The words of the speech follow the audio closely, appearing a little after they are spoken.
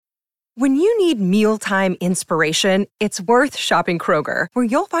When you need mealtime inspiration, it's worth shopping Kroger, where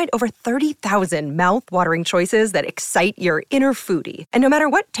you'll find over 30,000 mouth-watering choices that excite your inner foodie. And no matter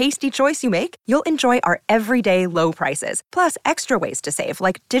what tasty choice you make, you'll enjoy our everyday low prices, plus extra ways to save,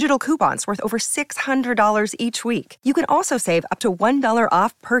 like digital coupons worth over $600 each week. You can also save up to $1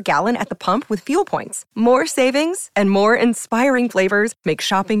 off per gallon at the pump with fuel points. More savings and more inspiring flavors make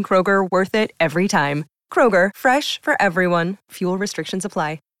shopping Kroger worth it every time. Kroger, fresh for everyone. Fuel restrictions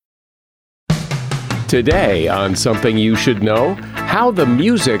apply. Today on Something You Should Know, how the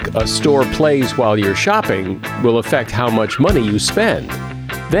music a store plays while you're shopping will affect how much money you spend.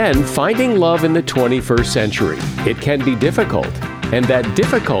 Then, finding love in the 21st century. It can be difficult, and that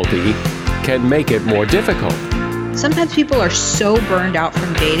difficulty can make it more difficult. Sometimes people are so burned out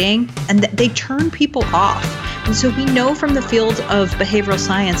from dating and they turn people off. And so we know from the field of behavioral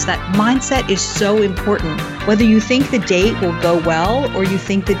science that mindset is so important. Whether you think the date will go well or you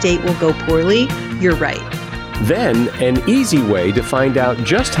think the date will go poorly, you're right. Then, an easy way to find out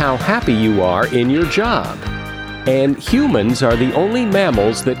just how happy you are in your job. And humans are the only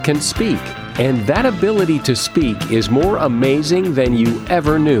mammals that can speak. And that ability to speak is more amazing than you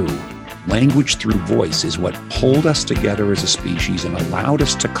ever knew. Language through voice is what pulled us together as a species and allowed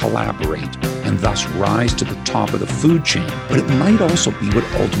us to collaborate and thus rise to the top of the food chain. But it might also be what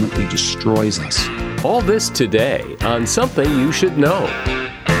ultimately destroys us. All this today on Something You Should Know.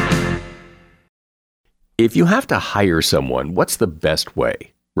 If you have to hire someone, what's the best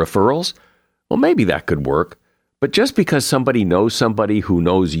way? Referrals? Well, maybe that could work. But just because somebody knows somebody who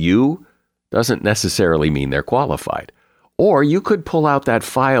knows you doesn't necessarily mean they're qualified. Or you could pull out that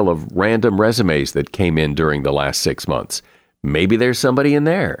file of random resumes that came in during the last 6 months. Maybe there's somebody in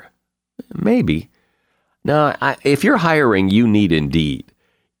there. Maybe. Now, if you're hiring, you need Indeed.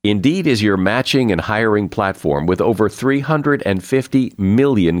 Indeed is your matching and hiring platform with over 350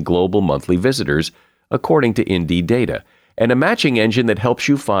 million global monthly visitors, according to Indeed data, and a matching engine that helps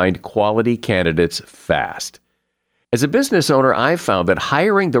you find quality candidates fast. As a business owner, I've found that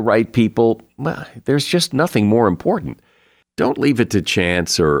hiring the right people, well, there's just nothing more important. Don't leave it to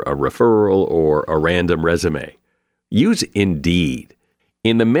chance or a referral or a random resume. Use Indeed.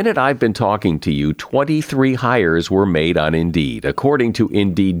 In the minute I've been talking to you, 23 hires were made on Indeed, according to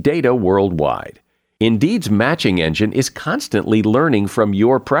Indeed data worldwide. Indeed's matching engine is constantly learning from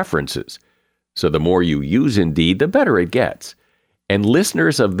your preferences. So the more you use Indeed, the better it gets. And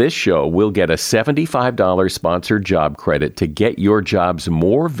listeners of this show will get a $75 sponsored job credit to get your jobs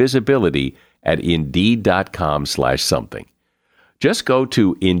more visibility at Indeed.com/something. Just go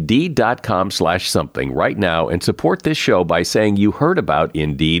to Indeed.com/something right now and support this show by saying you heard about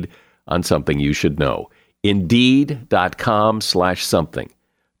Indeed on Something You Should Know. Indeed.com/something.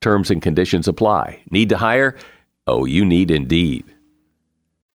 Terms and conditions apply. Need to hire? Oh, you need Indeed.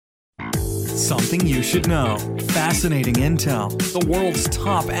 Something you should know. Fascinating intel, the world's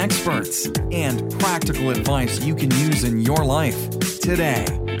top experts, and practical advice you can use in your life. Today,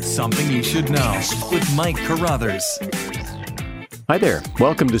 Something You Should Know with Mike Carruthers. Hi there.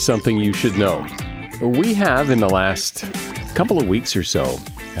 Welcome to Something You Should Know. We have, in the last couple of weeks or so,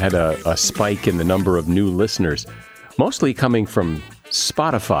 had a spike in the number of new listeners, mostly coming from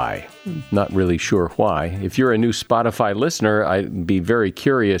Spotify. Not really sure why. If you're a new Spotify listener, I'd be very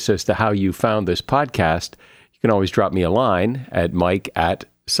curious as to how you found this podcast. You can always drop me a line at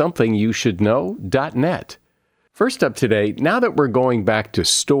mike@somethingyoushouldknow.net. First up today, now that we're going back to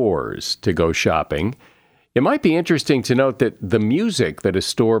stores to go shopping, it might be interesting to note that the music that a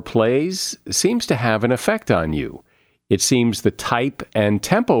store plays seems to have an effect on you. It seems the type and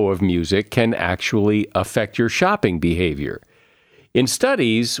tempo of music can actually affect your shopping behavior. In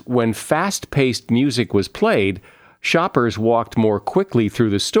studies, when fast-paced music was played, shoppers walked more quickly through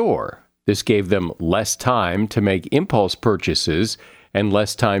the store. This gave them less time to make impulse purchases and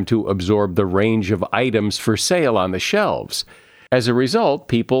less time to absorb the range of items for sale on the shelves. As a result,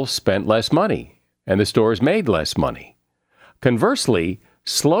 people spent less money, and the stores made less money. Conversely,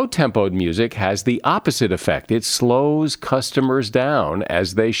 slow-tempoed music has the opposite effect. It slows customers down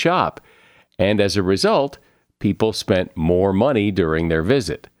as they shop, and as a result, people spent more money during their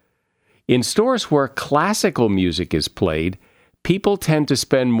visit. In stores where classical music is played, people tend to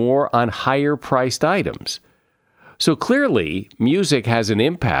spend more on higher-priced items. So clearly, music has an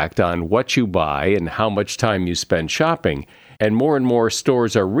impact on what you buy and how much time you spend shopping, and more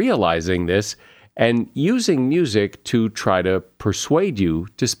stores are realizing this and using music to try to persuade you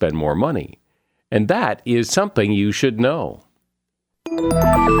to spend more money. And that is something you should know.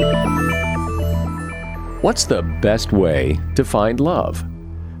 What's the best way to find love?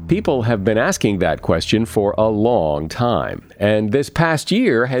 People have been asking that question for a long time, and this past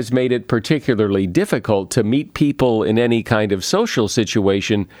year has made it particularly difficult to meet people in any kind of social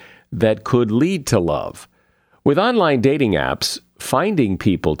situation that could lead to love. With online dating apps, finding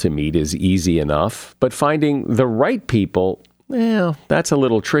people to meet is easy enough, but finding the right people, well, that's a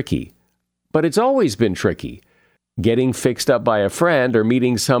little tricky. But it's always been tricky. Getting fixed up by a friend or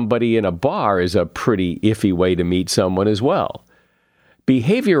meeting somebody in a bar is a pretty iffy way to meet someone as well.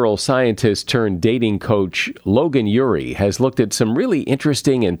 Behavioral scientist turned dating coach Logan Ury has looked at some really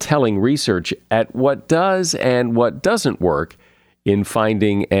interesting and telling research at what does and what doesn't work in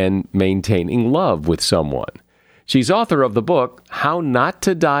finding and maintaining love with someone. She's author of the book, How Not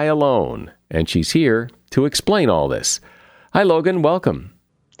to Die Alone, and she's here to explain all this. Hi, Logan. Welcome.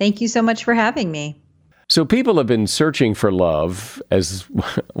 Thank you so much for having me. So people have been searching for love as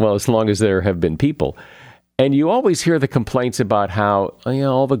long as there have been people. And you always hear the complaints about how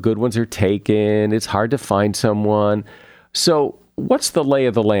all the good ones are taken. It's hard to find someone. So what's the lay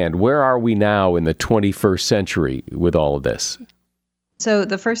of the land? Where are we now in the 21st century with all of this? So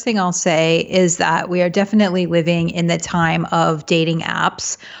the first thing I'll say is that we are definitely living in the time of dating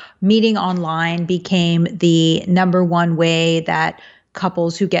apps. Meeting online became the number one way that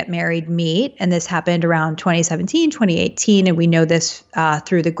couples who get married meet. And this happened around 2017, 2018. And we know this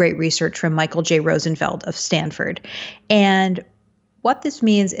through the great research from Michael J. Rosenfeld of Stanford. And what this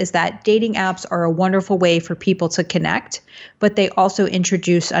means is that dating apps are a wonderful way for people to connect, but they also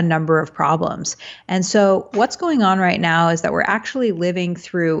introduce a number of problems. And so what's going on right now is that we're actually living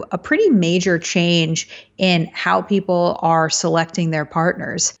through a pretty major change in how people are selecting their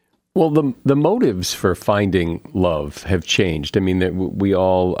partners. Well, the motives for finding love have changed. I mean, we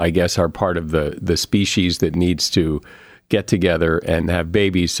all, I guess, are part of the species that needs to get together and have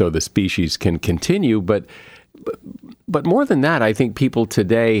babies so the species can continue. But more than that, I think people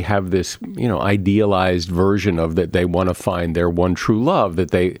today have this, idealized version of that they want to find their one true love,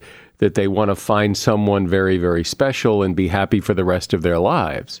 that they want to find someone very, very special and be happy for the rest of their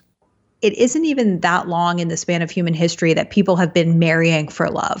lives. It isn't even that long in the span of human history that people have been marrying for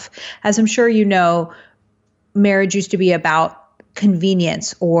love. As I'm sure you know, marriage used to be about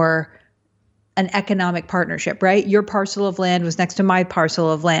convenience or an economic partnership, right? Your parcel of land was next to my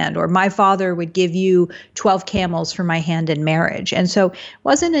parcel of land, or my father would give you 12 camels for my hand in marriage. And so it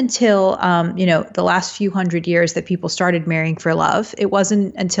wasn't until, the last few hundred years that people started marrying for love. It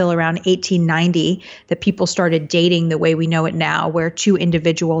wasn't until around 1890 that people started dating the way we know it now, where two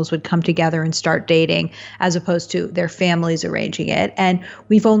individuals would come together and start dating as opposed to their families arranging it. And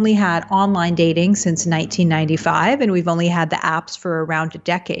we've only had online dating since 1995, and we've only had the apps for around a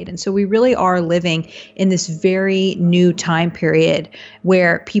decade. And so we really are living in this very new time period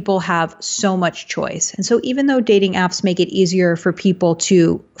where people have so much choice. And so even though dating apps make it easier for people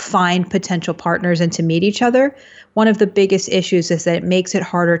to find potential partners and to meet each other, one of the biggest issues is that it makes it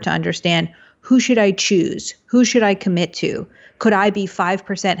harder to understand, who should I choose? Who should I commit to? Could I be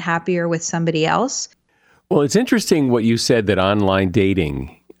 5% happier with somebody else? Well, it's interesting what you said, that online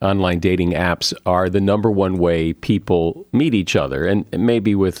dating apps are the number one way people meet each other. And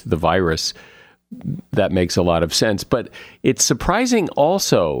maybe with the virus, that makes a lot of sense. But it's surprising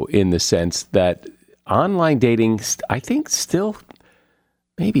also in the sense that online dating, I think still,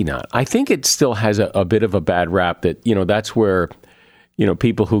 maybe not. I think it still has a bit of a bad rap that, that's where,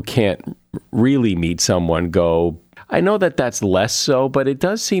 people who can't really meet someone go. I know that that's less so, but it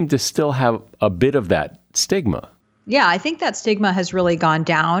does seem to still have a bit of that stigma. Yeah, I think that stigma has really gone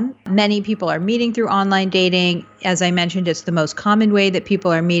down. Many people are meeting through online dating. As I mentioned, it's the most common way that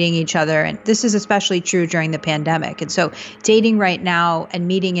people are meeting each other. And this is especially true during the pandemic. And so dating right now and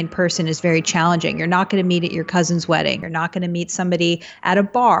meeting in person is very challenging. You're not going to meet at your cousin's wedding. You're not going to meet somebody at a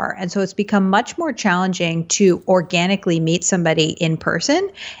bar. And so it's become much more challenging to organically meet somebody in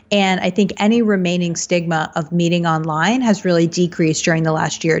person. And I think any remaining stigma of meeting online has really decreased during the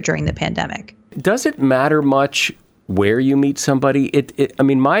last year during the pandemic. Does it matter much where you meet somebody?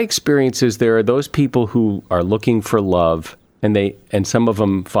 My experience is there are those people who are looking for love, and some of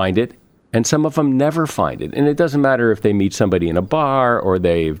them find it, and some of them never find it. And it doesn't matter if they meet somebody in a bar or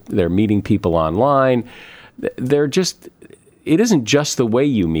they're meeting people online. It isn't just the way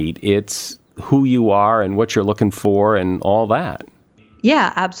you meet, it's who you are and what you're looking for and all that.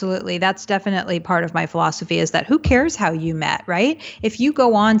 Yeah, absolutely. That's definitely part of my philosophy, is that who cares how you met, right? If you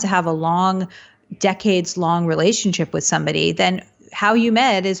go on to have a decades-long relationship with somebody, then how you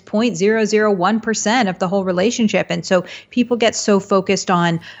met is 0.001% of the whole relationship. And so people get so focused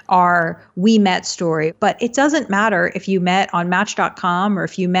on our we met story, but it doesn't matter if you met on Match.com or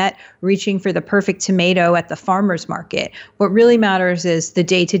if you met reaching for the perfect tomato at the farmer's market. What really matters is the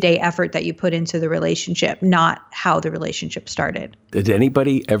day-to-day effort that you put into the relationship, not how the relationship started. Did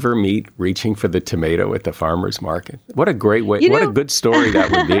anybody ever meet reaching for the tomato at the farmer's market? What a great way, what a good story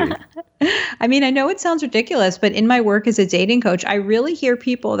that would be. I mean, I know it sounds ridiculous, but in my work as a dating coach, I really hear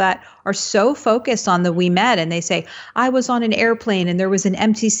people that are so focused on the we met and they say, I was on an airplane and there was an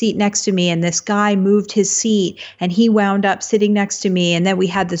empty seat next to me and this guy moved his seat and he wound up sitting next to me and then we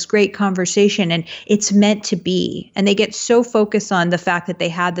had this great conversation and it's meant to be. And they get so focused on the fact that they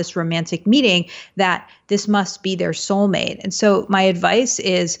had this romantic meeting that this must be their soulmate. And so my advice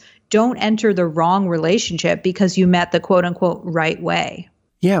is don't enter the wrong relationship because you met the quote unquote right way.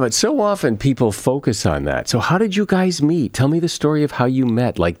 Yeah, but so often people focus on that. So how did you guys meet? Tell me the story of how you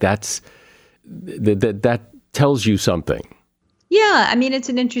met. Like that tells you something. Yeah, I mean, it's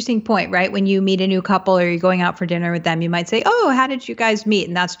an interesting point, right? When you meet a new couple or you're going out for dinner with them, you might say, oh, how did you guys meet?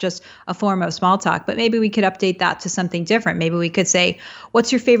 And that's just a form of small talk. But maybe we could update that to something different. Maybe we could say,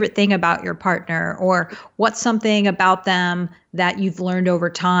 what's your favorite thing about your partner? Or what's something about them that you've learned over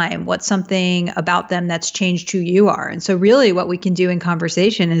time? What's something about them that's changed who you are? And so really what we can do in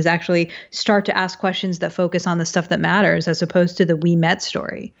conversation is actually start to ask questions that focus on the stuff that matters as opposed to the we met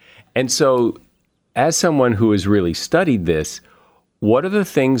story. And so as someone who has really studied this, what are the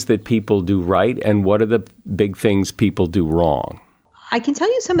things that people do right and what are the big things people do wrong? I can tell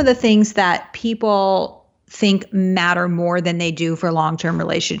you some of the things that people think matter more than they do for long-term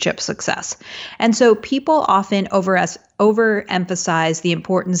relationship success. And so people often overemphasize the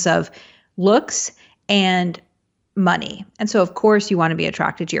importance of looks and money. And so, of course, you want to be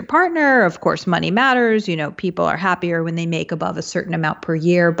attracted to your partner. Of course, money matters. You know, people are happier when they make above a certain amount per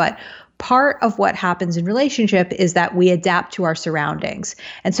year. But part of what happens in relationship is that we adapt to our surroundings.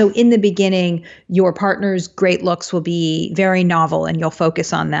 And so in the beginning, your partner's great looks will be very novel and you'll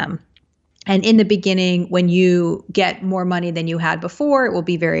focus on them. And in the beginning, when you get more money than you had before, it will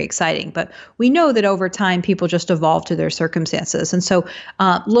be very exciting. But we know that over time, people just evolve to their circumstances. And so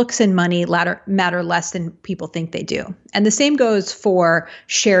looks and money matter less than people think they do. And the same goes for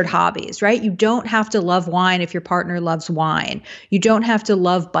shared hobbies, right? You don't have to love wine if your partner loves wine. You don't have to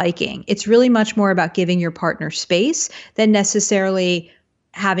love biking. It's really much more about giving your partner space than necessarily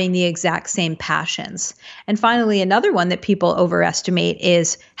having the exact same passions. And finally, another one that people overestimate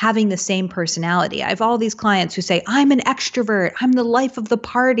is having the same personality. I have all these clients who say, I'm an extrovert. I'm the life of the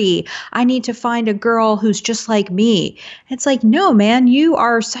party. I need to find a girl who's just like me. It's like, no, man, you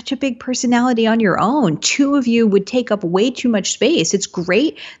are such a big personality on your own. Two of you would take up way too much space. It's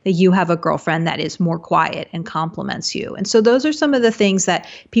great that you have a girlfriend that is more quiet and compliments you. And so those are some of the things that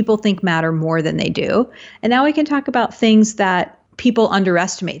people think matter more than they do. And now we can talk about things that people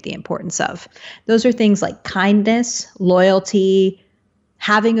underestimate the importance of. Those are things like kindness, loyalty,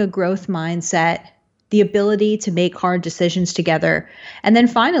 having a growth mindset, the ability to make hard decisions together. And then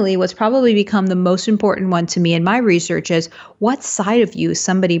finally, what's probably become the most important one to me in my research is what side of you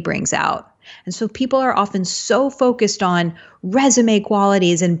somebody brings out. And so people are often so focused on resume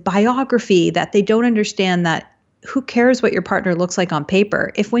qualities and biography that they don't understand that who cares what your partner looks like on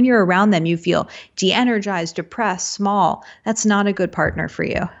paper? If when you're around them, you feel de-energized, depressed, small, that's not a good partner for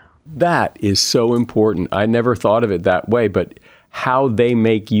you. That is so important. I never thought of it that way, but how they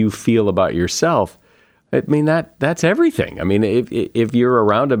make you feel about yourself, I mean, that's everything. I mean, if you're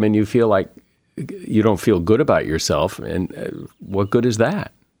around them and you feel like you don't feel good about yourself, and what good is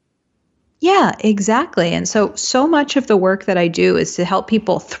that? Yeah, exactly. And so much of the work that I do is to help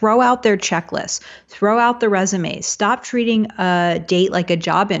people throw out their checklists, throw out the resumes, stop treating a date like a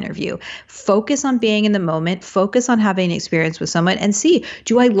job interview, focus on being in the moment, focus on having an experience with someone and see,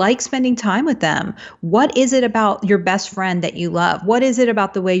 do I like spending time with them? What is it about your best friend that you love? What is it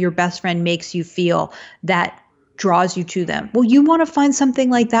about the way your best friend makes you feel that draws you to them? Well, you want to find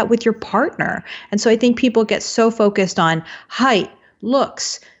something like that with your partner. And so I think people get so focused on height,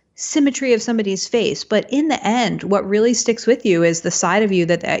 looks, symmetry of somebody's face. But in the end, what really sticks with you is the side of you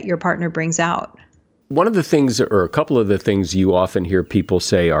that your partner brings out. One of the things, or a couple of the things you often hear people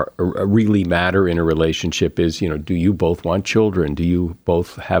say are really matter in a relationship is, do you both want children? Do you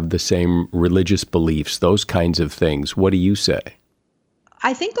both have the same religious beliefs? Those kinds of things. What do you say?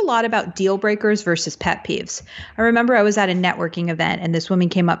 I think a lot about deal breakers versus pet peeves. I remember I was at a networking event and this woman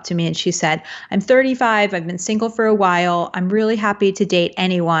came up to me and she said, I'm 35, I've been single for a while. I'm really happy to date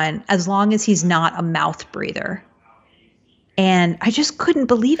anyone as long as he's not a mouth breather. And I just couldn't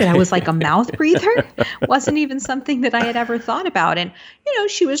believe it. I was like a mouth breather. Wasn't even something that I had ever thought about. And,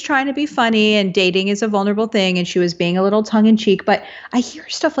 she was trying to be funny, and dating is a vulnerable thing, and she was being a little tongue in cheek. But I hear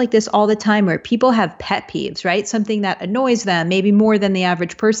stuff like this all the time where people have pet peeves, right? Something that annoys them, maybe more than the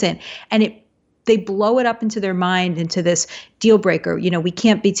average person. And they blow it up into their mind, into this deal breaker. We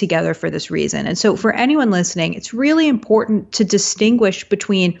can't be together for this reason. And so for anyone listening, it's really important to distinguish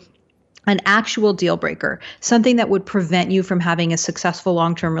between an actual deal breaker, something that would prevent you from having a successful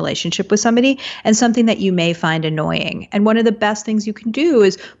long-term relationship with somebody, and something that you may find annoying. And one of the best things you can do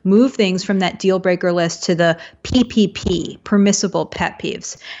is move things from that deal breaker list to the PPP, permissible pet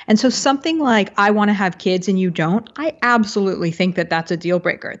peeves. And so something like, I want to have kids and you don't, I absolutely think that that's a deal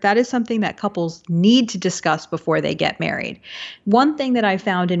breaker. That is something that couples need to discuss before they get married. One thing that I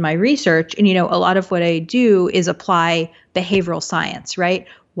found in my research, and a lot of what I do is apply behavioral science, right?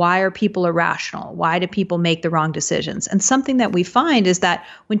 Why are people irrational? Why do people make the wrong decisions? And something that we find is that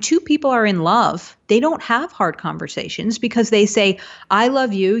when two people are in love, they don't have hard conversations because they say, I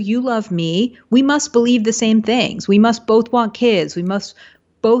love you, you love me. We must believe the same things. We must both want kids. We must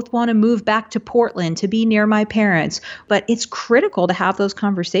both want to move back to Portland to be near my parents. But it's critical to have those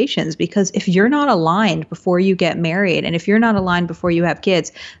conversations, because if you're not aligned before you get married, and if you're not aligned before you have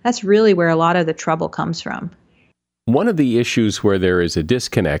kids, that's really where a lot of the trouble comes from. One of the issues where there is a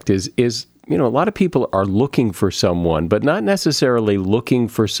disconnect is a lot of people are looking for someone, but not necessarily looking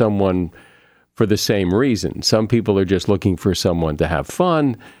for someone for the same reason. Some people are just looking for someone to have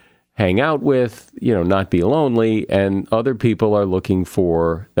fun, hang out with, not be lonely, and other people are looking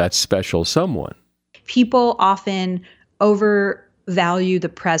for that special someone. People often overvalue the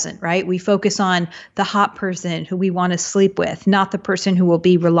present, right? We focus on the hot person who we want to sleep with, not the person who will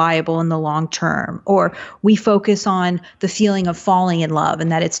be reliable in the long term. Or we focus on the feeling of falling in love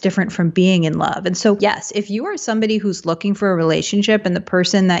and that it's different from being in love. And so, yes, if you are somebody who's looking for a relationship and the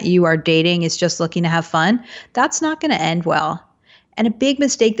person that you are dating is just looking to have fun, that's not going to end well. And a big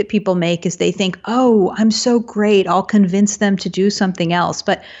mistake that people make is they think, oh, I'm so great, I'll convince them to do something else.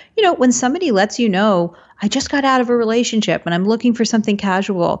 But, when somebody lets you know, I just got out of a relationship and I'm looking for something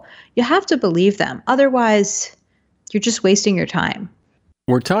casual, you have to believe them. Otherwise, you're just wasting your time.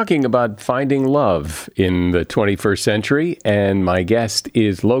 We're talking about finding love in the 21st century, and my guest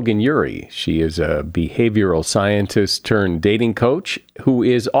is Logan Ury. She is a behavioral scientist turned dating coach who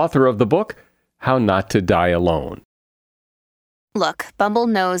is author of the book, How Not to Die Alone. Look, Bumble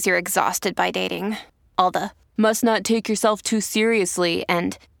knows you're exhausted by dating. All the must not take yourself too seriously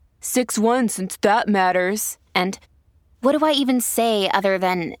and 6'1" since that matters. And what do I even say other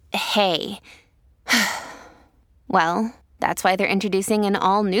than, hey? Well, that's why they're introducing an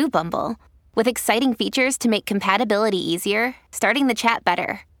all-new Bumble with exciting features to make compatibility easier, starting the chat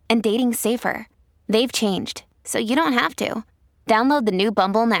better, and dating safer. They've changed, so you don't have to. Download the new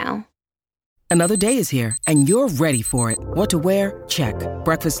Bumble now. Another day is here, and you're ready for it. What to wear? Check.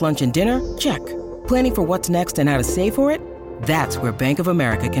 Breakfast, lunch, and dinner? Check. Planning for what's next and how to save for it? That's where Bank of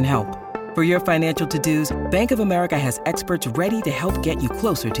America can help. For your financial to-dos, Bank of America has experts ready to help get you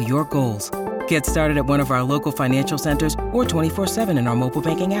closer to your goals. Get started at one of our local financial centers or 24/7 in our mobile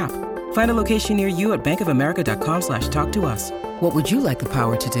banking app. Find a location near you at bankofamerica.com/talktous. What would you like the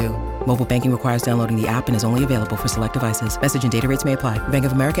power to do? Mobile banking requires downloading the app and is only available for select devices. Message and data rates may apply. Bank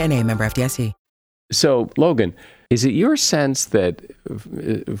of America N.A., member FDIC. So, Logan, is it your sense that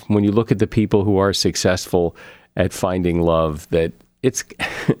when you look at the people who are successful at finding love, that it's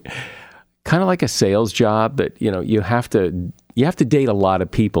kind of like a sales job, that you have to date a lot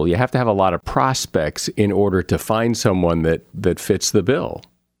of people, you have to have a lot of prospects in order to find someone that fits the bill?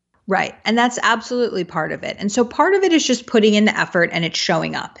 Right. And that's absolutely part of it. And so part of it is just putting in the effort and it's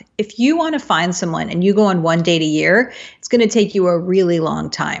showing up. If you want to find someone and you go on one date a year, it's going to take you a really long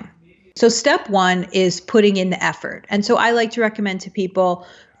time. So step one is putting in the effort. And so I like to recommend to people,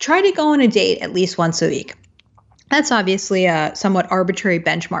 try to go on a date at least once a week. That's obviously a somewhat arbitrary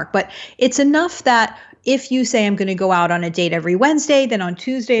benchmark, but it's enough that if you say I'm going to go out on a date every Wednesday, then on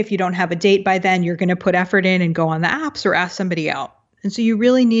Tuesday, if you don't have a date by then, you're going to put effort in and go on the apps or ask somebody out. And so you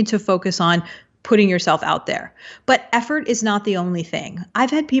really need to focus on putting yourself out there. But effort is not the only thing.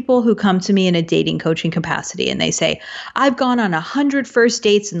 I've had people who come to me in a dating coaching capacity and they say, I've gone on 100 first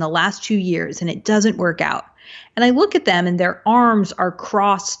dates in the last 2 years and it doesn't work out. And I look at them and their arms are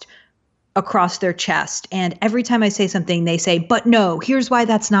crossed across their chest. And every time I say something, they say, but no, here's why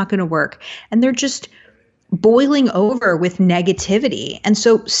that's not going to work. And they're just boiling over with negativity. And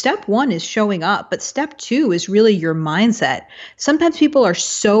so step one is showing up, but step two is really your mindset. Sometimes people are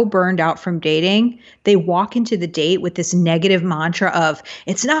so burned out from dating, they walk into the date with this negative mantra of,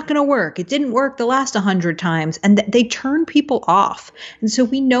 it's not going to work. It didn't work the last 100 times. And they turn people off. And so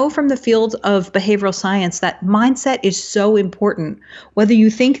we know from the field of behavioral science that mindset is so important. Whether you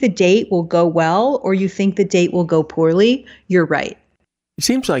think the date will go well or you think the date will go poorly, you're right. It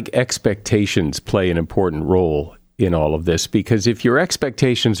seems like expectations play an important role in all of this, because if your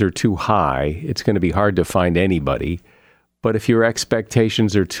expectations are too high, it's going to be hard to find anybody. But if your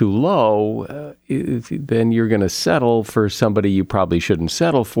expectations are too low, then you're going to settle for somebody you probably shouldn't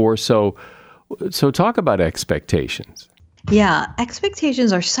settle for. So talk about expectations. Yeah,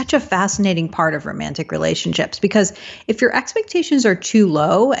 expectations are such a fascinating part of romantic relationships, because if your expectations are too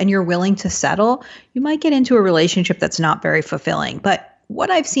low and you're willing to settle, you might get into a relationship that's not very fulfilling. But what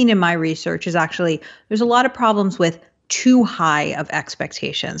I've seen in my research is actually there's a lot of problems with too high of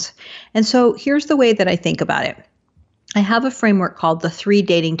expectations. And so here's the way that I think about it. I have a framework called the 3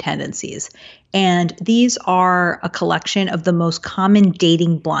 dating tendencies, and these are a collection of the most common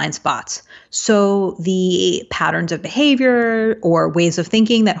dating blind spots. So the patterns of behavior or ways of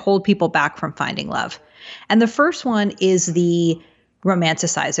thinking that hold people back from finding love. And the first one is the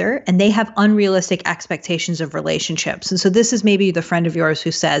romanticizer, and they have unrealistic expectations of relationships. And so this is maybe the friend of yours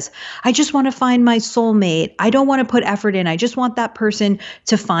who says, I just want to find my soulmate. I don't want to put effort in. I just want that person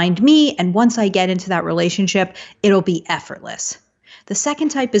to find me. And once I get into that relationship, it'll be effortless. The second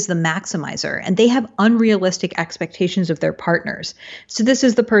type is the maximizer, and they have unrealistic expectations of their partners. So this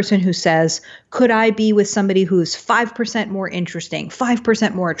is the person who says, could I be with somebody who's 5% more interesting,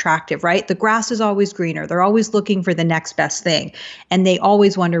 5% more attractive, right? The grass is always greener. They're always looking for the next best thing, and they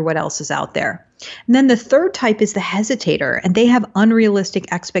always wonder what else is out there. And then the third type is the hesitator, and they have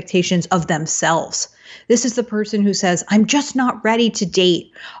unrealistic expectations of themselves. This is the person who says, I'm just not ready to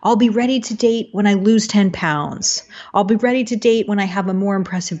date. I'll be ready to date when I lose 10 pounds. I'll be ready to date when I have a more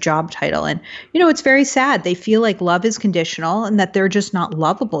impressive job title. And, it's very sad. They feel like love is conditional and that they're just not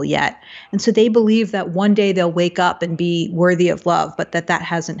lovable yet. And so they believe that one day they'll wake up and be worthy of love, but that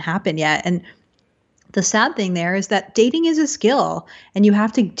hasn't happened yet. And the sad thing there is that dating is a skill, and you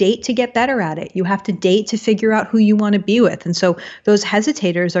have to date to get better at it. You have to date to figure out who you want to be with. And so those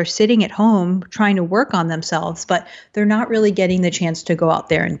hesitators are sitting at home trying to work on themselves, but they're not really getting the chance to go out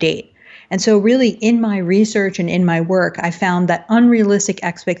there and date. And so really in my research and in my work, I found that unrealistic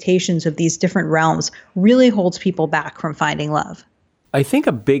expectations of these different realms really holds people back from finding love. I think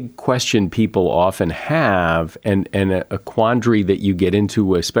a big question people often have, and a quandary that you get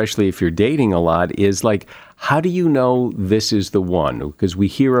into, especially if you're dating a lot, is like, how do you know this is the one? Because we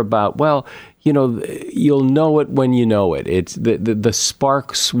hear about, you'll know it when you know it. It's the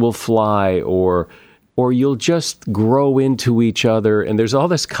sparks will fly, or you'll just grow into each other. And there's all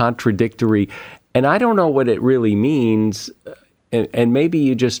this contradictory, and I don't know what it really means. And maybe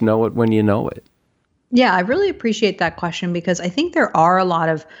you just know it when you know it. Yeah, I really appreciate that question, because I think there are a lot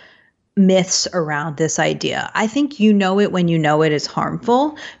of myths around this idea. I think you know it when you know it is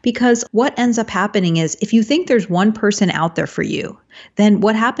harmful, because what ends up happening is if you think there's one person out there for you, then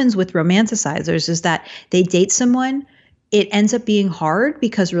what happens with romanticizers is that they date someone, it ends up being hard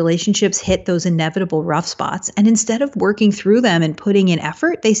because relationships hit those inevitable rough spots. And instead of working through them and putting in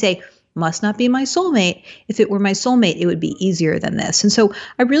effort, they say, must not be my soulmate. If it were my soulmate, it would be easier than this. And so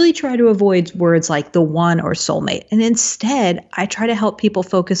I really try to avoid words like the one or soulmate. And instead, I try to help people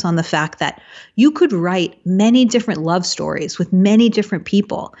focus on the fact that you could write many different love stories with many different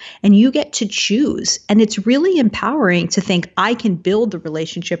people, and you get to choose. And it's really empowering to think, I can build the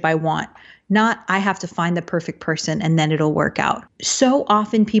relationship I want, not I have to find the perfect person and then it'll work out. So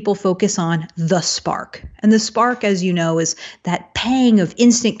often people focus on the spark. And the spark, as you know, is that pang of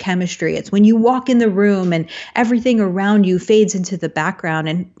instant chemistry. It's when you walk in the room and everything around you fades into the background.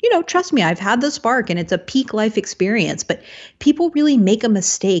 And, trust me, I've had the spark and it's a peak life experience. But people really make a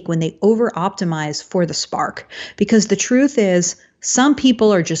mistake when they over-optimize for the spark. Because the truth is, some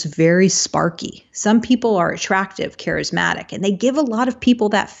people are just very sparky. Some people are attractive, charismatic, and they give a lot of people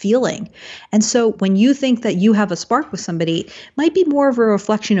that feeling. And so when you think that you have a spark with somebody, it might be more of a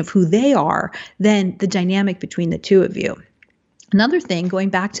reflection of who they are than the dynamic between the two of you. Another thing, going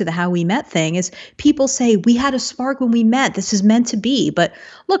back to the how we met thing, is people say, we had a spark when we met. This is meant to be. But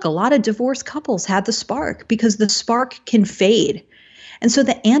look, a lot of divorced couples had the spark because the spark can fade. And so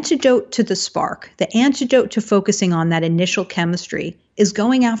the antidote to the spark, the antidote to focusing on that initial chemistry, is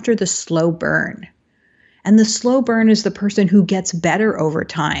going after the slow burn. And the slow burn is the person who gets better over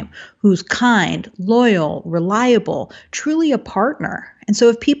time, who's kind, loyal, reliable, truly a partner. And so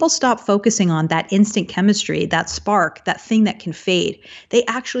if people stop focusing on that instant chemistry, that spark, that thing that can fade, they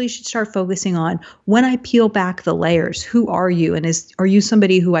actually should start focusing on, when I peel back the layers, who are you? And are you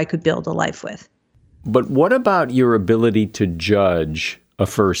somebody who I could build a life with? But what about your ability to judge a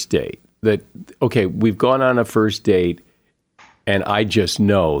first date? That, okay, we've gone on a first date and I just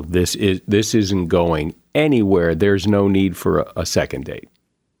know this isn't going anywhere. There's no need for a second date.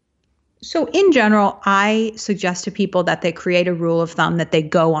 So in general, I suggest to people that they create a rule of thumb that they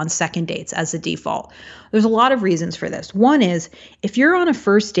go on second dates as a default. There's a lot of reasons for this. One is, if you're on a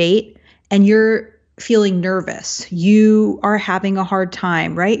first date and you're feeling nervous, you are having a hard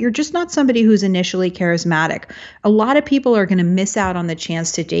time, right? You're just not somebody who's initially charismatic. A lot of people are going to miss out on the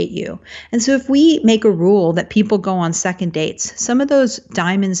chance to date you. And so if we make a rule that people go on second dates, some of those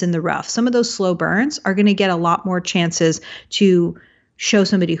diamonds in the rough, some of those slow burns are going to get a lot more chances to show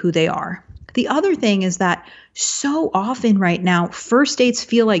somebody who they are. The other thing is that so often right now, first dates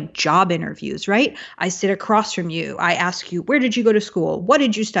feel like job interviews, right? I sit across from you. I ask you, where did you go to school? What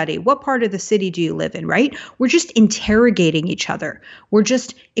did you study? What part of the city do you live in, right? We're just interrogating each other. We're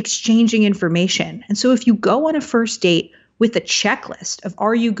just exchanging information. And so if you go on a first date with a checklist of,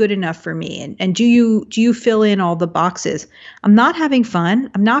 are you good enough for me? And do you fill in all the boxes? I'm not having fun.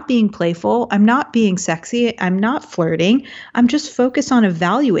 I'm not being playful. I'm not being sexy. I'm not flirting. I'm just focused on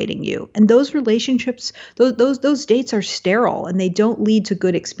evaluating you. And those relationships, those dates are sterile and they don't lead to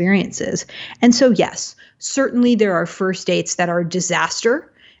good experiences. And so yes, certainly there are first dates that are a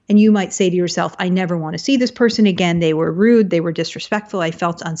disaster. And you might say to yourself, I never want to see this person again. They were rude. They were disrespectful. I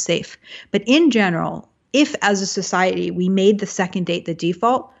felt unsafe. But in general, if as a society we made the second date the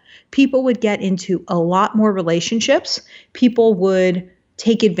default, people would get into a lot more relationships. People would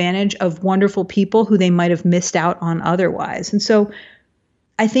take advantage of wonderful people who they might have missed out on otherwise. And so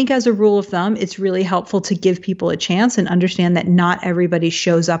I think as a rule of thumb, it's really helpful to give people a chance and understand that not everybody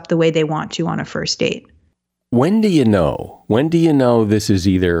shows up the way they want to on a first date. When do you know? When do you know this is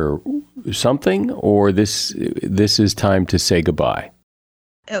either something or this is time to say goodbye?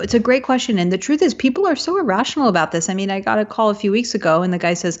 It's a great question. And the truth is, people are so irrational about this. I mean, I got a call a few weeks ago and the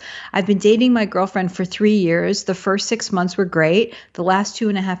guy says, I've been dating my girlfriend for 3 years. The first 6 months were great. The last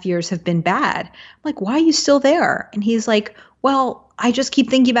 2.5 years have been bad. I'm like, why are you still there? And he's like, well, I just keep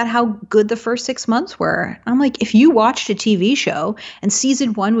thinking about how good the first 6 months were. I'm like, if you watched a TV show and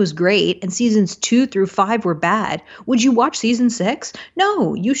season 1 was great and seasons 2 through 5 were bad, would you watch season 6?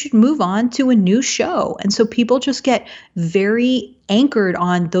 No, you should move on to a new show. And so people just get very anchored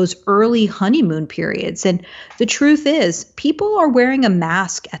on those early honeymoon periods. And the truth is, people are wearing a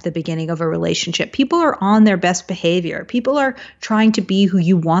mask at the beginning of a relationship. People are on their best behavior. People are trying to be who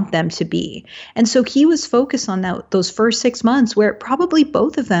you want them to be. And so he was focused on those first 6 months where probably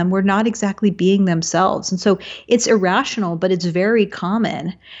both of them were not exactly being themselves. And so it's irrational, but it's very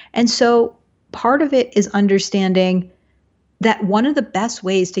common. And so part of it is understanding that one of the best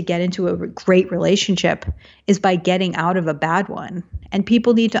ways to get into a great relationship is by getting out of a bad one. And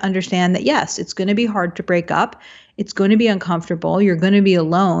people need to understand that, yes, it's going to be hard to break up. It's going to be uncomfortable. You're going to be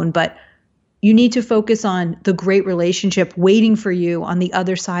alone, but you need to focus on the great relationship waiting for you on the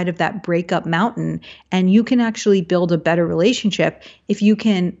other side of that breakup mountain. And you can actually build a better relationship if you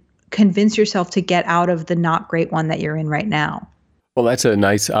can convince yourself to get out of the not great one that you're in right now. Well, that's a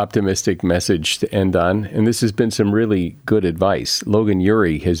nice optimistic message to end on. And this has been some really good advice. Logan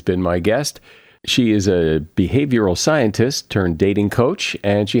Ury has been my guest. She is a behavioral scientist turned dating coach,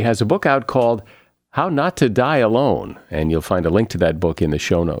 and she has a book out called How Not to Die Alone. And you'll find a link to that book in the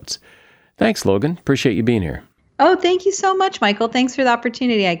show notes. Thanks, Logan. Appreciate you being here. Oh, thank you so much, Michael. Thanks for the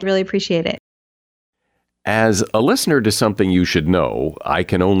opportunity. I really appreciate it. As a listener to Something You Should Know, I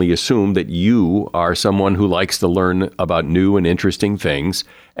can only assume that you are someone who likes to learn about new and interesting things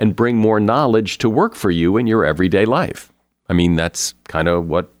and bring more knowledge to work for you in your everyday life. I mean, that's kind of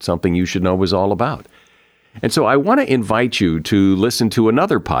what Something You Should Know is all about. And so I want to invite you to listen to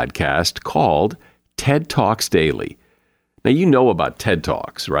another podcast called TED Talks Daily. Now, you know about TED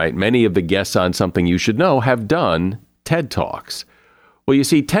Talks, right? Many of the guests on Something You Should Know have done TED Talks. Well, you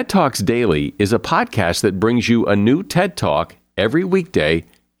see, TED Talks Daily is a podcast that brings you a new TED Talk every weekday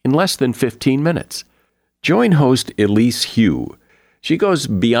in less than 15 minutes. Join host Elise Hu. She goes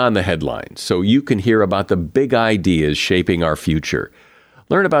beyond the headlines, so you can hear about the big ideas shaping our future.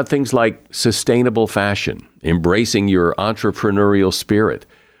 Learn about things like sustainable fashion, embracing your entrepreneurial spirit,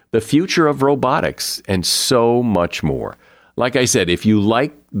 the future of robotics, and so much more. Like I said, if you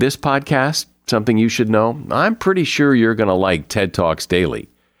like this podcast, Something You Should Know, I'm pretty sure you're going to like TED Talks Daily.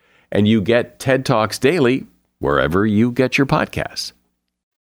 And you get TED Talks Daily wherever you get your podcasts.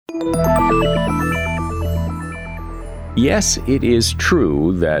 Yes, it is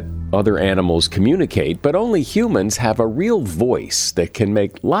true that other animals communicate, but only humans have a real voice that can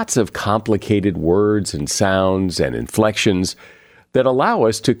make lots of complicated words and sounds and inflections that allow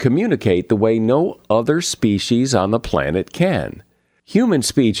us to communicate the way no other species on the planet can. Human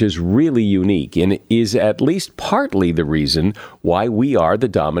speech is really unique and is at least partly the reason why we are the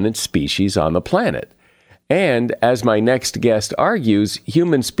dominant species on the planet. And as my next guest argues,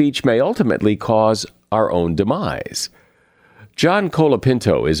 human speech may ultimately cause our own demise. John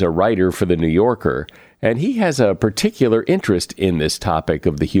Colapinto is a writer for The New Yorker, and he has a particular interest in this topic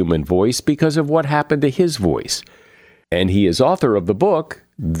of the human voice because of what happened to his voice. And he is author of the book,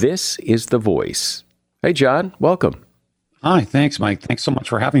 This is the Voice. Hey, John, welcome. Hi, thanks, Mike. Thanks so much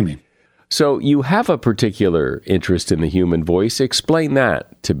for having me. So you have a particular interest in the human voice. Explain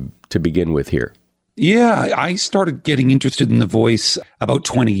that to begin with here. Yeah, I started getting interested in the voice about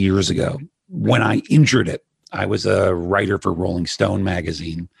 20 years ago when I injured it. I was a writer for Rolling Stone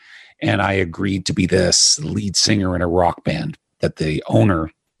magazine, and I agreed to be this lead singer in a rock band that the owner,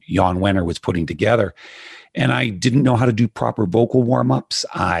 Jan Wenner, was putting together. And I didn't know how to do proper vocal warm-ups.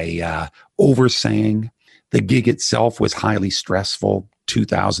 I oversang. The gig itself was highly stressful.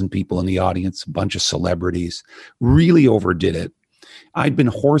 2,000 people in the audience, a bunch of celebrities, really overdid it. I'd been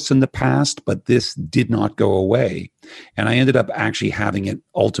hoarse in the past, but this did not go away. And I ended up actually having it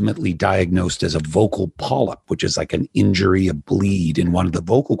ultimately diagnosed as a vocal polyp, which is like an injury, a bleed in one of the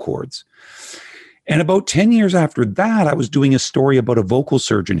vocal cords. And about 10 years after that, I was doing a story about a vocal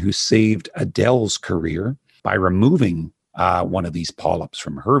surgeon who saved Adele's career by removing one of these polyps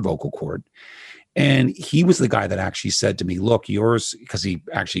from her vocal cord. And he was the guy that actually said to me, look, yours, because he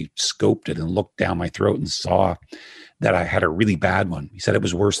actually scoped it and looked down my throat and saw that I had a really bad one. He said it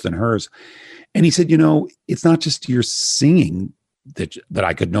was worse than hers. And he said, it's not just your singing that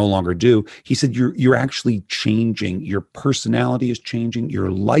I could no longer do. He said, you're actually changing. Your personality is changing.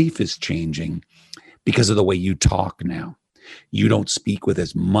 Your life is changing because of the way you talk now. You don't speak with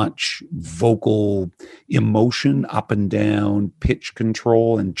as much vocal emotion, up and down, pitch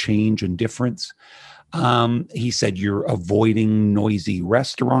control and change and difference. He said you're avoiding noisy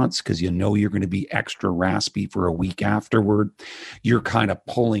restaurants because you're going to be extra raspy for a week afterward. You're kind of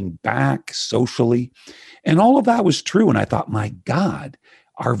pulling back socially. And all of that was true. And I thought, my God,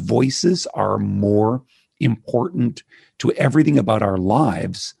 our voices are more important to everything about our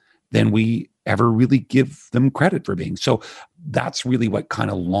lives than we ever really give them credit for being. So that's really what kind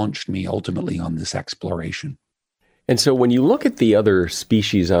of launched me ultimately on this exploration. And so when you look at the other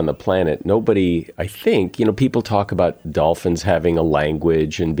species on the planet, nobody, I think, people talk about dolphins having a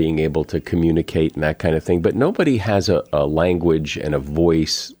language and being able to communicate and that kind of thing, but nobody has a language and a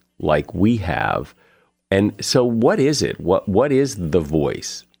voice like we have. And so what is it? What is the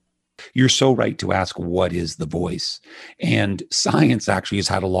voice? You're so right to ask, what is the voice? And science actually has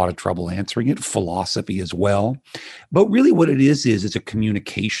had a lot of trouble answering it, philosophy as well. But really what it is it's a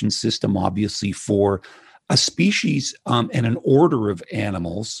communication system, obviously, for a species and an order of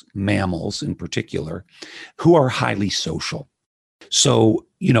animals, mammals in particular, who are highly social. So,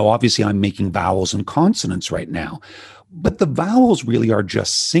 obviously I'm making vowels and consonants right now. But the vowels really are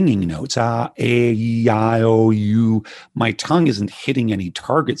just singing notes. A, E, I, O, U. My tongue isn't hitting any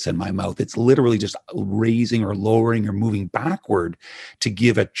targets in my mouth. It's literally just raising or lowering or moving backward to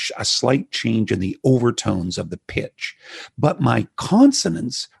give a slight change in the overtones of the pitch. But my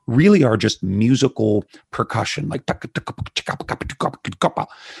consonants really are just musical percussion, like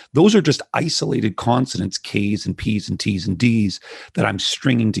those are just isolated consonants, K's and P's and T's and D's that I'm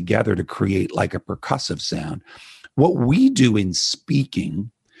stringing together to create like a percussive sound. What we do in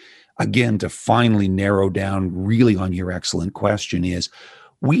speaking, again, to finally narrow down really on your excellent question, is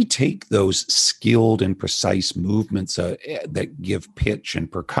we take those skilled and precise movements that give pitch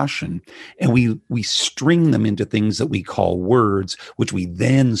and percussion, and we string them into things that we call words, which we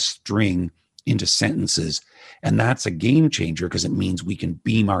then string into sentences. And that's a game changer because it means we can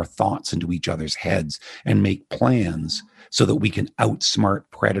beam our thoughts into each other's heads and make plans so that we can outsmart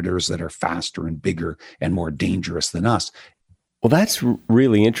predators that are faster and bigger and more dangerous than us. Well, that's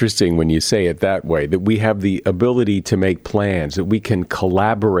really interesting when you say it that way, that we have the ability to make plans, that we can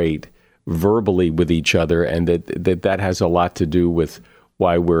collaborate verbally with each other, and that has a lot to do with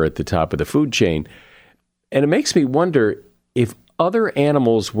why we're at the top of the food chain. And it makes me wonder, if other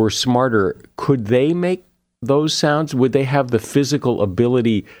animals were smarter, could they make those sounds? Would they have the physical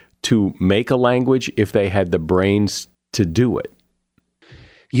ability to make a language if they had the brains to do it?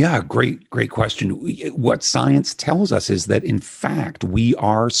 Yeah, great question. What science tells us is that, in fact, we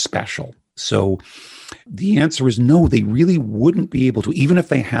are special. So the answer is no, they really wouldn't be able to, even if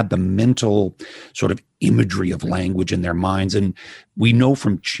they had the mental sort of imagery of language in their minds. And we know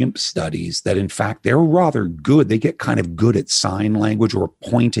from chimp studies that, in fact, they're rather good. They get kind of good at sign language or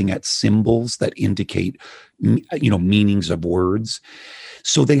pointing at symbols that indicate, meanings of words.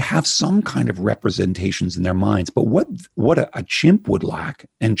 So they have some kind of representations in their minds. But what a chimp would lack,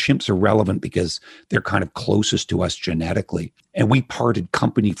 and chimps are relevant because they're kind of closest to us genetically, and we parted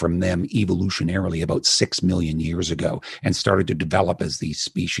company from them evolutionarily about 6 million years ago and started to develop as these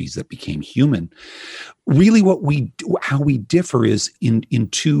species that became human. Really how we differ is in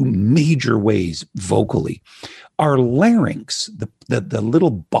two major ways vocally. Our larynx, the little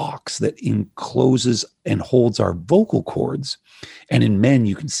box that encloses and holds our vocal cords, and in men,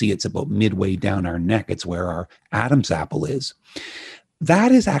 you can see it's about midway down our neck. It's where our Adam's apple is.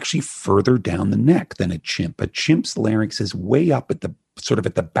 That is actually further down the neck than a chimp. A chimp's larynx is way up at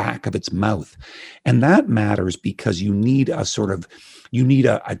the back of its mouth. And that matters because you need a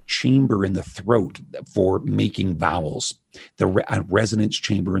chamber in the throat for making vowels, a resonance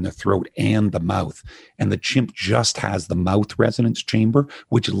chamber in the throat and the mouth. And the chimp just has the mouth resonance chamber,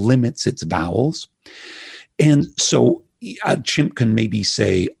 which limits its vowels. And so a chimp can maybe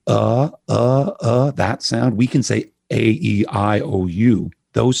say, that sound. We can say A-E-I-O-U,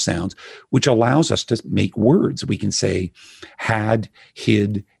 those sounds, which allows us to make words. We can say had,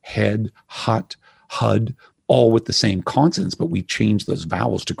 hid, head, hut, hud, all with the same consonants, but we change those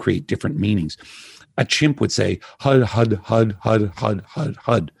vowels to create different meanings. A chimp would say hud, hud, hud, hud, hud, hud,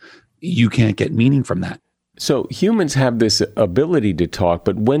 hud. You can't get meaning from that. So humans have this ability to talk,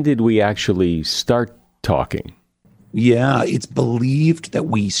 but when did we actually start talking? Yeah, it's believed that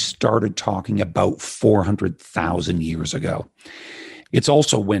we started talking about 400,000 years ago. It's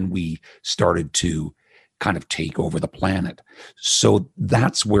also when we started to kind of take over the planet. So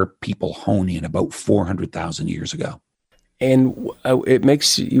that's where people hone in, about 400,000 years ago. And it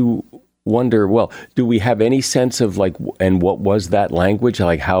makes you wonder, well, do we have any sense of and what was that language?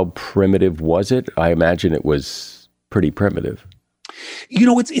 Like, how primitive was it? I imagine it was pretty primitive.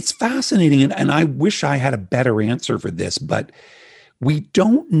 It's fascinating, and I wish I had a better answer for this, but we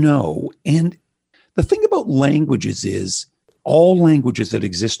don't know. And the thing about languages is all languages that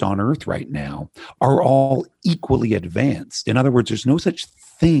exist on Earth right now are all equally advanced. In other words, there's no such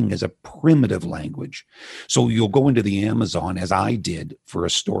thing as a primitive language. So you'll go into the Amazon, as I did for a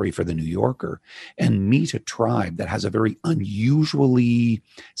story for the New Yorker, and meet a tribe that has a very unusually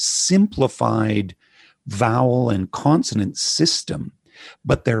simplified vowel and consonant system,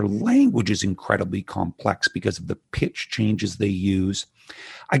 but their language is incredibly complex because of the pitch changes they use.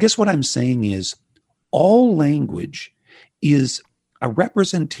 I guess what I'm saying is all language is a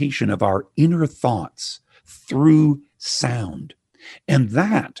representation of our inner thoughts through sound. And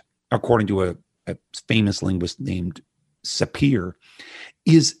that, according to a famous linguist named Sapir,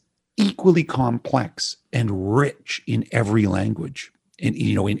 is equally complex and rich in every language, and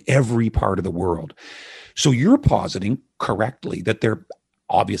in every part of the world. So you're positing correctly that there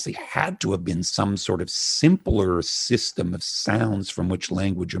obviously had to have been some sort of simpler system of sounds from which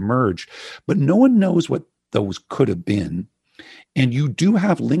language emerged, but no one knows what those could have been. And you do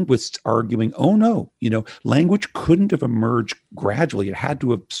have linguists arguing, oh no, language couldn't have emerged gradually. It had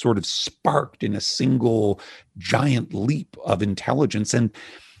to have sort of sparked in a single giant leap of intelligence. And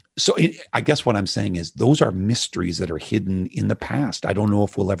so I guess what I'm saying is those are mysteries that are hidden in the past. I don't know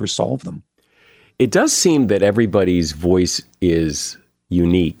if we'll ever solve them. It does seem that everybody's voice is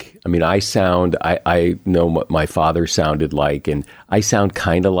unique. I mean, I know what my father sounded like, and I sound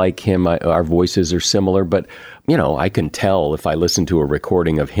kind of like him. Our voices are similar, but, I can tell if I listen to a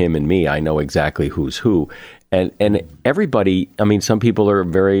recording of him and me, I know exactly who's who. And everybody, some people or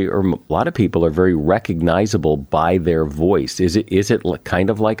a lot of people are very recognizable by their voice. Is it kind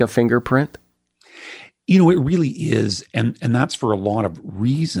of like a fingerprint? It really is. And that's for a lot of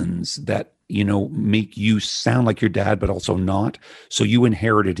reasons that, make you sound like your dad, but also not. So you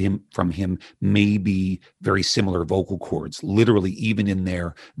inherited from him maybe very similar vocal cords, literally even in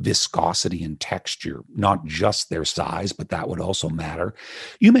their viscosity and texture, not just their size, but that would also matter.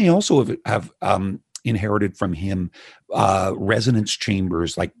 You may also have inherited from him resonance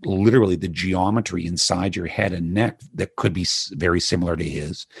chambers, like literally the geometry inside your head and neck that could be very similar to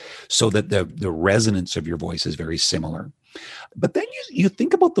his, so that the resonance of your voice is very similar. But then you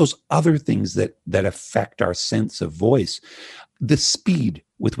think about those other things that affect our sense of voice. The speed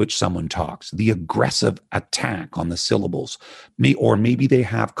with which someone talks, the aggressive attack on the syllables, maybe they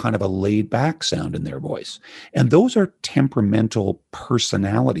have kind of a laid back sound in their voice. And those are temperamental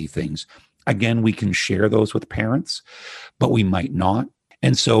personality things. Again, we can share those with parents, but we might not.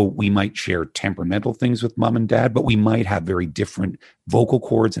 And so we might share temperamental things with mom and dad, but we might have very different vocal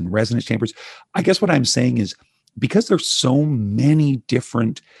cords and resonance chambers. I guess what I'm saying is, because there's so many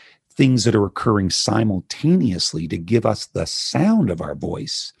different things that are occurring simultaneously to give us the sound of our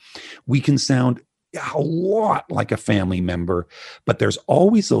voice, we can sound a lot like a family member, but there's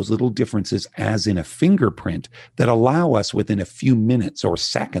always those little differences, as in a fingerprint, that allow us within a few minutes or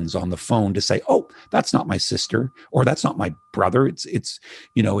seconds on the phone to say, oh, that's not my sister, or that's not my brother, it's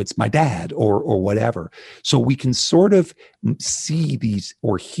my dad, or whatever. So we can sort of see these,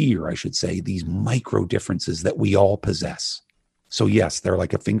 or hear, I should say, these micro differences that we all possess. So yes, they're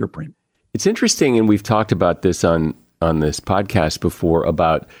like a fingerprint. It's interesting, and we've talked about this on this podcast before,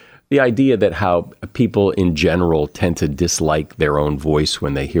 about the idea that how people in general tend to dislike their own voice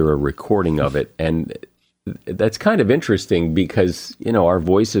when they hear a recording of it. And that's kind of interesting because, our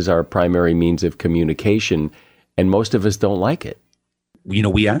voice is our primary means of communication, and most of us don't like it.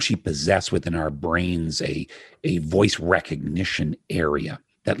 We actually possess within our brains a voice recognition area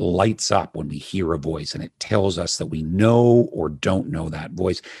that lights up when we hear a voice, and it tells us that we know or don't know that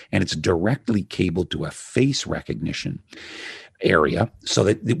voice. And it's directly cabled to a face recognition area, so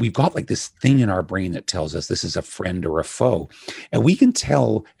that we've got like this thing in our brain that tells us this is a friend or a foe. And we can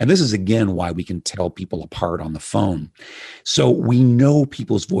tell, and this is again why we can tell people apart on the phone. So we know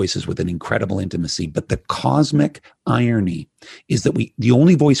people's voices with an incredible intimacy, but the cosmic irony is that the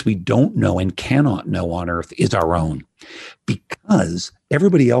only voice we don't know and cannot know on earth is our own, because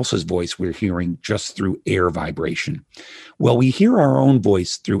everybody else's voice we're hearing just through air vibration. Well, we hear our own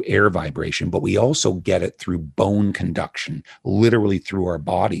voice through air vibration, but we also get it through bone conduction, literally through our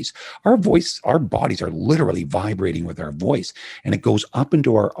bodies. Our bodies are literally vibrating with our voice, and it goes up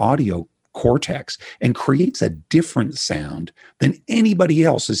into our audio cortex and creates a different sound than anybody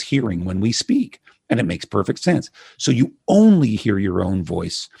else is hearing when we speak. And it makes perfect sense. So you only hear your own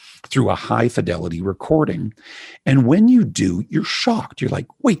voice through a high fidelity recording. And when you do, you're shocked. You're like,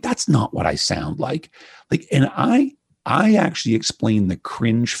 wait, that's not what I sound like. And I actually explain the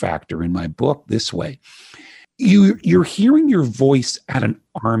cringe factor in my book this way. You're hearing your voice at an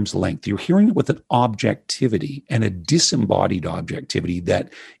arm's length. You're hearing it with an objectivity and a disembodied objectivity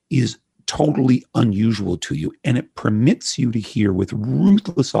that is totally unusual to you. And it permits you to hear with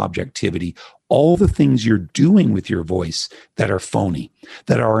ruthless objectivity all the things you're doing with your voice that are phony,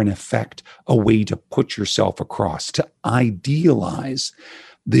 that are in effect a way to put yourself across, to idealize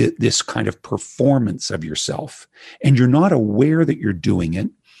this kind of performance of yourself. And you're not aware that you're doing it,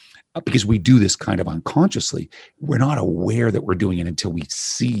 because we do this kind of unconsciously. We're not aware that we're doing it until we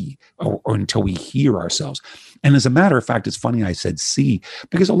see or until we hear ourselves. And as a matter of fact, it's funny I said see,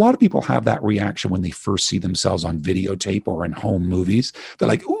 because a lot of people have that reaction when they first see themselves on videotape or in home movies. They're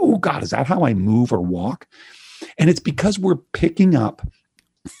like, oh God, is that how I move or walk? And it's because we're picking up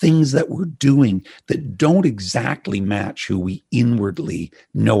things that we're doing that don't exactly match who we inwardly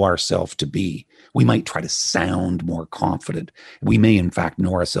know ourselves to be. We might try to sound more confident. We may, in fact,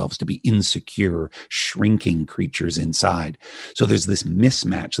 know ourselves to be insecure, shrinking creatures inside. So there's this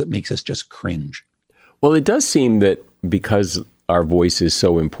mismatch that makes us just cringe. Well, it does seem that because our voice is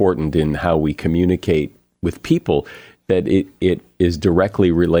so important in how we communicate with people, that it is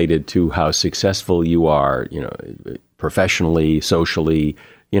directly related to how successful you are, professionally, socially.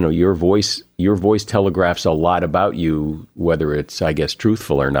 Your voice telegraphs a lot about you, whether it's, I guess,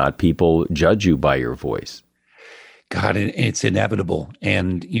 truthful or not. People judge you by your voice. God, it's inevitable.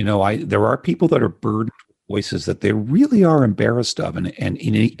 And, there are people that are burdened with voices that they really are embarrassed of and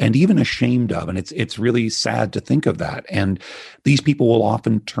even ashamed of. And it's really sad to think of that. And these people will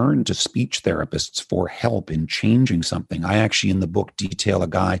often turn to speech therapists for help in changing something. I actually, in the book, detail a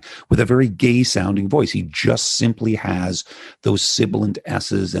guy with a very gay sounding voice. He just simply has those sibilant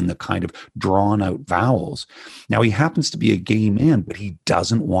S's and the kind of drawn out vowels. Now, he happens to be a gay man, but he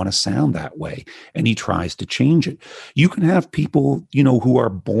doesn't want to sound that way. And he tries to change it. You can have people, who are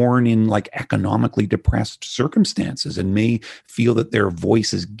born in like economically depressed circumstances and may feel that their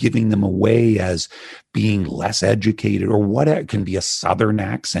voice is giving them away as being less educated, or what it can be a Southern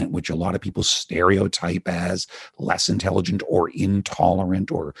accent, which a lot of people stereotype as less intelligent or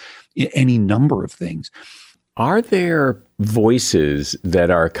intolerant, or any number of things. Are there voices that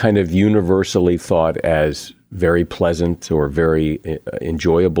are kind of universally thought as very pleasant or very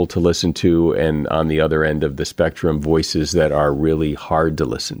enjoyable to listen to, and on the other end of the spectrum, voices that are really hard to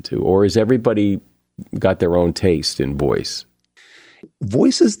listen to? Or is everybody got their own taste in voice?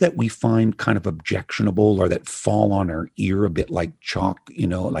 Voices that we find kind of objectionable or that fall on our ear a bit like chalk,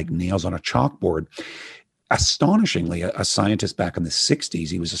 like nails on a chalkboard. Astonishingly, a scientist back in the 60s,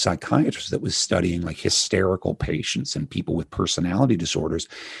 he was a psychiatrist that was studying like hysterical patients and people with personality disorders.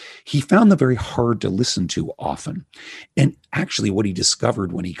 He found them very hard to listen to often. And actually what he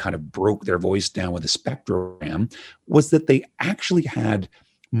discovered when he kind of broke their voice down with a spectrogram was that they actually had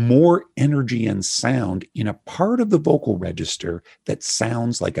more energy and sound in a part of the vocal register that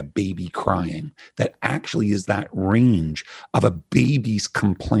sounds like a baby crying, that actually is that range of a baby's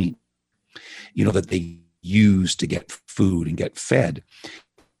complaint, that they use to get food and get fed.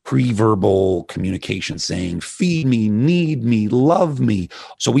 Pre-verbal communication saying, feed me, need me, love me.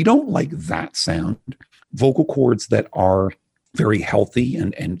 So we don't like that sound. Vocal cords that are very healthy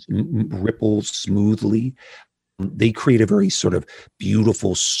and ripple smoothly, they create a very sort of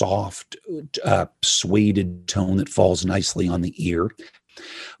beautiful, soft, suaded tone that falls nicely on the ear.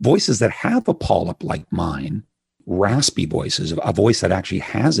 Voices that have a polyp like mine, raspy voices, a voice that actually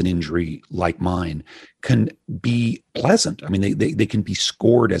has an injury like mine, can be pleasant. I mean, they can be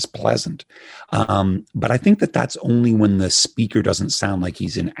scored as pleasant. But I think that that's only when the speaker doesn't sound like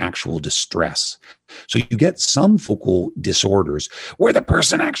he's in actual distress. So you get some vocal disorders where the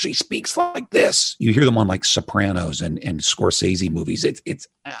person actually speaks like this. You hear them on like Sopranos and Scorsese movies. It's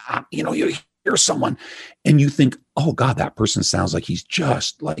you hear someone and you think, oh God, that person sounds like he's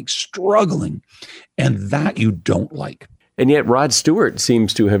just like struggling. And that you don't like. And yet Rod Stewart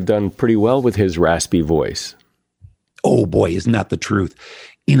seems to have done pretty well with his raspy voice. Oh boy, isn't that the truth?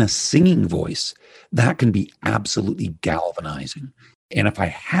 In a singing voice, that can be absolutely galvanizing. And if I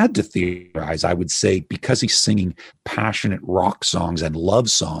had to theorize, I would say because he's singing passionate rock songs and love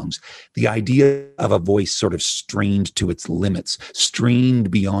songs, the idea of a voice sort of strained to its limits,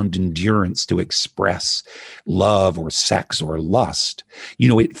 strained beyond endurance to express love or sex or lust,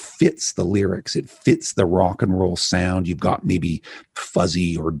 it fits the lyrics. It fits the rock and roll sound. You've got maybe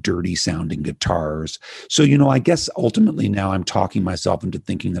fuzzy or dirty sounding guitars. So, I guess ultimately now I'm talking myself into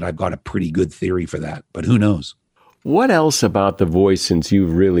thinking that I've got a pretty good theory for that, but who knows? What else about the voice, since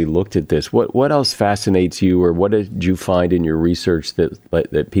you've really looked at this, what else fascinates you, or what did you find in your research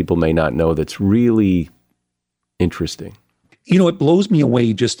that people may not know that's really interesting? It blows me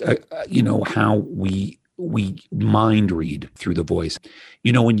away just, how we mind read through the voice.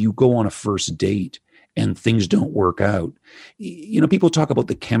 When you go on a first date and things don't work out, people talk about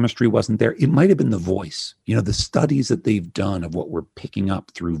the chemistry wasn't there. It might have been the voice. The studies that they've done of what we're picking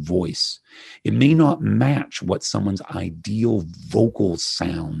up through voice, it may not match what someone's ideal vocal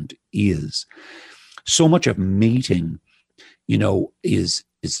sound is. So much of mating, is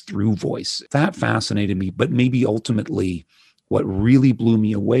through voice. That fascinated me, but maybe ultimately what really blew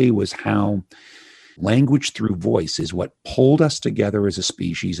me away was how language through voice is what pulled us together as a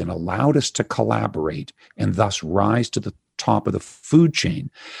species and allowed us to collaborate and thus rise to the top of the food chain.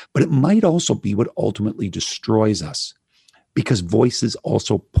 But it might also be what ultimately destroys us, because voices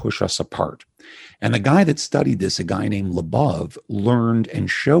also push us apart. And the guy that studied this, a guy named Labov, learned and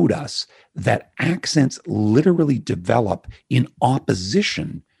showed us that accents literally develop in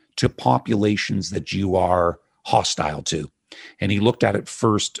opposition to populations that you are hostile to. And he looked at it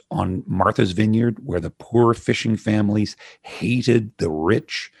first on Martha's Vineyard, where the poor fishing families hated the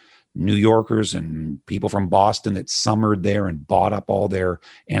rich New Yorkers and people from Boston that summered there and bought up all their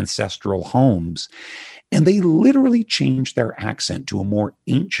ancestral homes. And they literally changed their accent to a more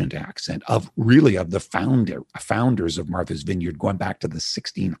ancient accent of the founders of Martha's Vineyard, going back to the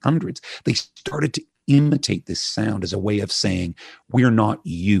 1600s. They started to imitate this sound as a way of saying, we're not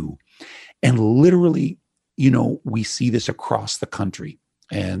you. And literally, we see this across the country,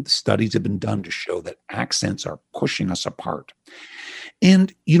 and studies have been done to show that accents are pushing us apart.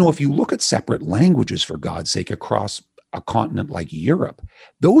 And, if you look at separate languages, for God's sake, across a continent like Europe,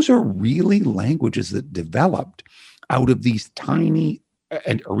 those are really languages that developed out of these tiny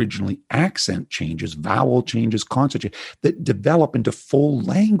and originally accent changes, vowel changes, consonant changes that develop into full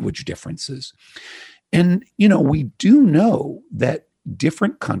language differences. And, we do know that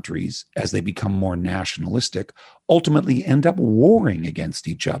different countries, as they become more nationalistic, ultimately end up warring against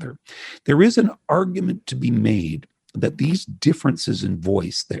each other. There is an argument to be made that these differences in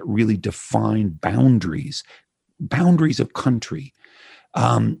voice that really define boundaries of country,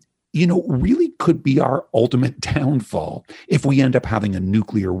 really could be our ultimate downfall if we end up having a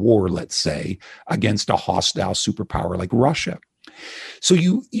nuclear war, let's say, against a hostile superpower like Russia. So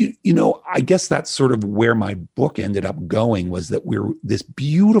I guess that's sort of where my book ended up going, was that we're this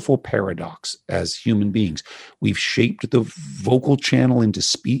beautiful paradox as human beings. We've shaped the vocal channel into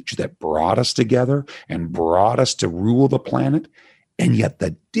speech that brought us together and brought us to rule the planet. And yet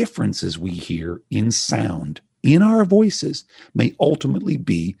the differences we hear in sound, in our voices, may ultimately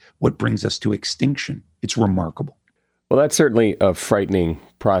be what brings us to extinction. It's remarkable. Well, that's certainly a frightening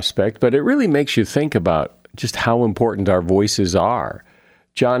prospect, but it really makes you think about just how important our voices are.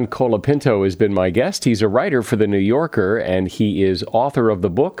 John Colapinto has been my guest. He's a writer for The New Yorker, and he is author of the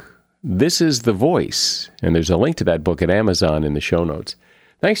book, This Is the Voice. And there's a link to that book at Amazon in the show notes.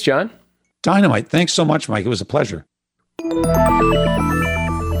 Thanks, John. Dynamite. Thanks so much, Mike. It was a pleasure.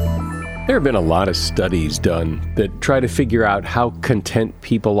 There have been a lot of studies done that try to figure out how content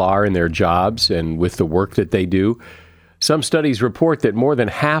people are in their jobs and with the work that they do. Some studies report that more than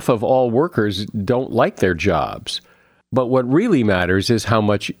half of all workers don't like their jobs. But what really matters is how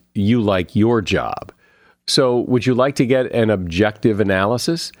much you like your job. So would you like to get an objective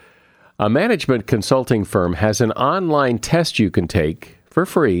analysis? A management consulting firm has an online test you can take for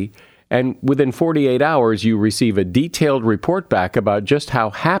free, and within 48 hours, you receive a detailed report back about just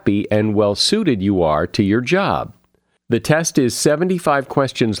how happy and well-suited you are to your job. The test is 75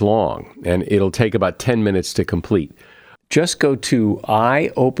 questions long, and it'll take about 10 minutes to complete. Just go to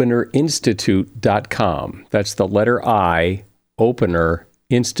eyeopenerinstitute.com. That's the letter I,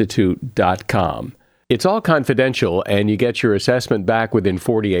 openerinstitute.com. It's all confidential, and you get your assessment back within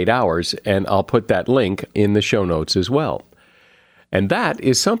 48 hours, and I'll put that link in the show notes as well. And that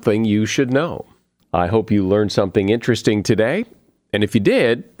is something you should know. I hope you learned something interesting today, and if you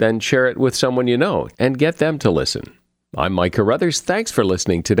did, then share it with someone you know and get them to listen. I'm Mike Carruthers. Thanks for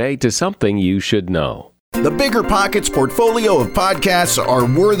listening today to Something You Should Know. The Bigger Pockets portfolio of podcasts are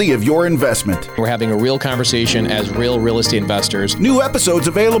worthy of your investment. We're having a real conversation as real estate investors. New episodes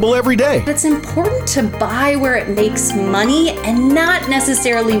available every day. It's important to buy where it makes money and not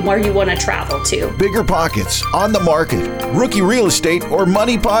necessarily where you want to travel to. Bigger Pockets, On the Market, Rookie Real Estate, or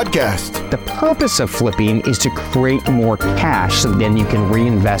Money Podcast. The purpose of flipping is to create more cash so then you can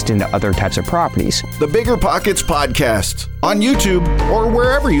reinvest into other types of properties. The Bigger Pockets Podcast on YouTube or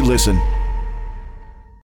wherever you listen.